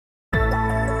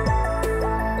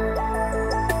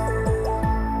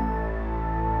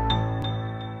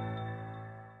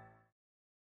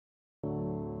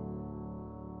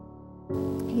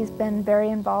He's been very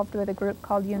involved with a group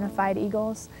called Unified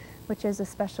Eagles, which is a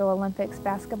Special Olympics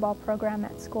basketball program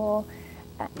at school.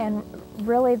 And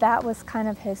really that was kind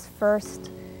of his first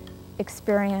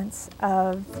experience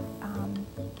of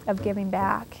giving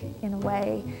back in a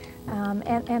way.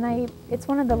 It's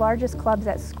one of the largest clubs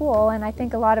at school, and I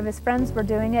think a lot of his friends were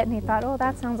doing it, and he thought, oh,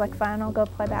 that sounds like fun, I'll go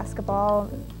play basketball,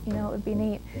 you know, it would be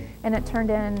neat. And it turned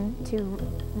into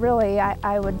really,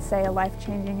 I would say, a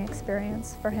life-changing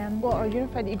experience for him. Well, our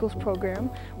Unified Eagles program,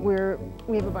 we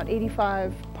have about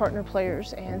 85 partner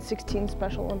players and 16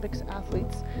 Special Olympics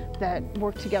athletes that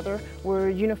work together. We're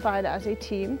unified as a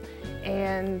team,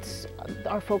 and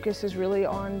our focus is really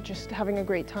on just having a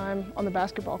great time on the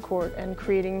basketball court and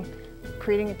creating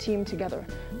a team together.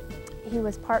 He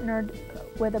was partnered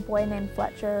with a boy named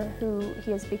Fletcher, who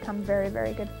he has become very,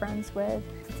 very good friends with.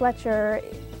 Fletcher,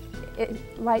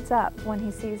 it lights up when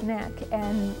he sees Nick,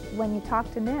 and when you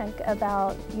talk to Nick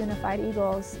about Unified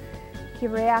Eagles, he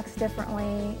reacts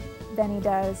differently than he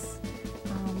does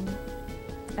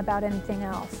about anything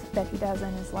else that he does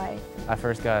in his life. I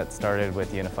first got started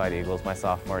with Unified Eagles my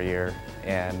sophomore year,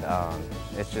 and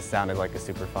it just sounded like a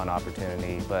super fun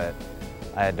opportunity, but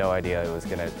I had no idea it was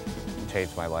going to change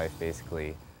my life,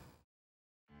 basically.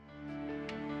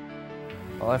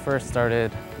 Well, I first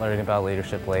started learning about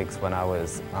leadership links when I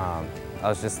was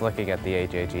just looking at the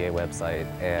AJGA website,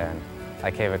 and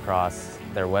I came across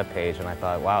their webpage, and I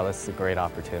thought, wow, this is a great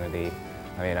opportunity.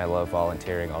 I mean, I love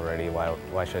volunteering already.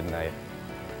 Why shouldn't I?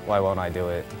 Why won't I do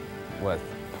it with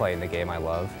playing the game I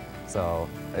love? So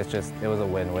it was a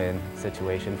win-win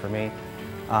situation for me.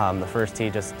 The first tee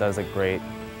just does a great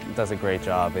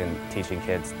job in teaching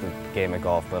kids the game of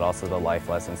golf, but also the life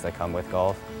lessons that come with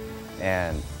golf.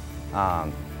 And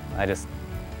I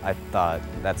thought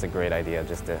that's a great idea,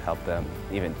 just to help them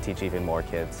teach even more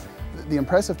kids. The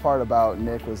impressive part about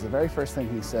Nick was the very first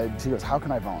thing he said. He goes, how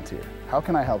can I volunteer? How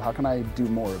can I help? How can I do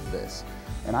more of this?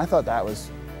 And I thought that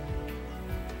was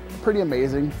pretty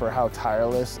amazing for how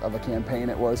tireless of a campaign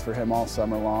it was for him all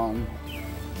summer long.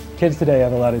 Kids today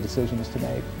have a lot of decisions to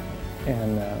make,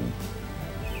 and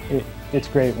it's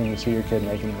great when you see your kid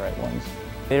making the right ones.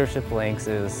 Leadership Links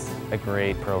is a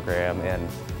great program, and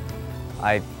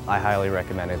I highly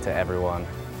recommend it to everyone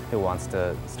who wants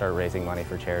to start raising money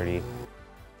for charity.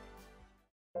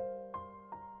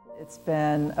 It's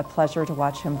been a pleasure to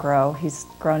watch him grow. He's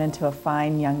grown into a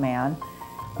fine young man.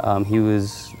 He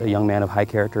was a young man of high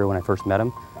character when I first met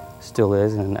him, still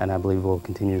is, and I believe will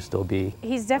continue to still be.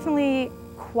 He's definitely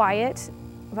quiet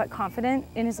but confident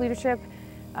in his leadership.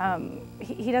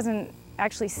 He doesn't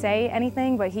actually say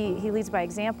anything, but he leads by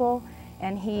example,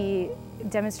 and he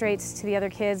demonstrates to the other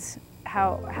kids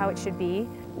how it should be.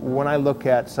 When I look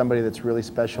at somebody that's really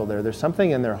special there's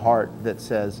something in their heart that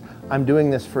says, I'm doing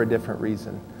this for a different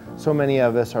reason. So many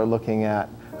of us are looking at,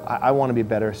 I want to be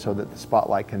better so that the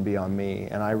spotlight can be on me,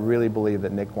 and I really believe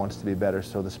that Nick wants to be better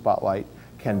so the spotlight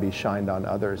can be shined on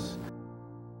others.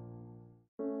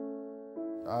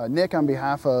 Nick, on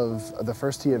behalf of the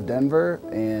First Tee of Denver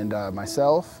and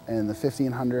myself and the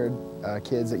 1,500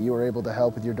 kids that you were able to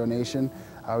help with your donation,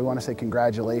 we want to say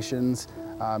congratulations.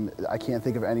 I can't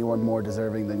think of anyone more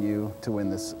deserving than you to win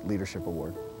this leadership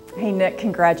award. Hey Nick,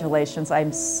 congratulations.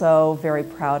 I'm so very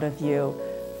proud of you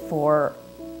for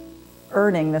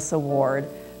earning this award.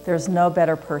 There's no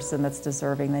better person that's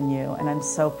deserving than you, and I'm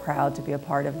so proud to be a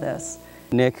part of this.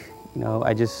 Nick, you know,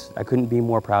 I couldn't be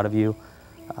more proud of you.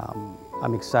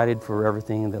 I'm excited for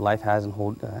everything that life has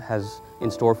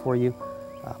in store for you.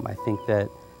 I think that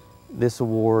this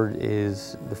award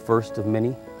is the first of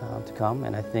many to come,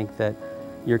 and I think that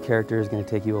your character is going to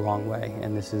take you a long way,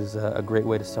 and this is a great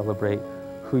way to celebrate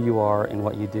who you are and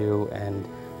what you do, and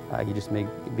you just make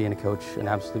being a coach an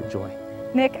absolute joy.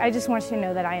 Nick, I just want you to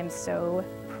know that I am so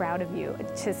proud of you.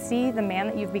 To see the man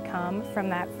that you've become from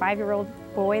that 5-year-old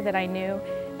boy that I knew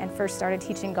and first started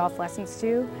teaching golf lessons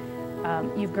to,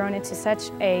 you've grown into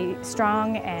such a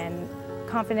strong and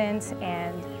confident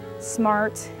and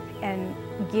smart and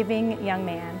giving young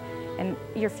man. And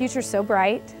your future's so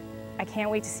bright. I can't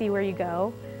wait to see where you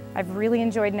go. I've really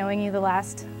enjoyed knowing you the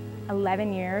last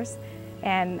 11 years,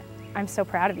 and I'm so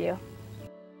proud of you.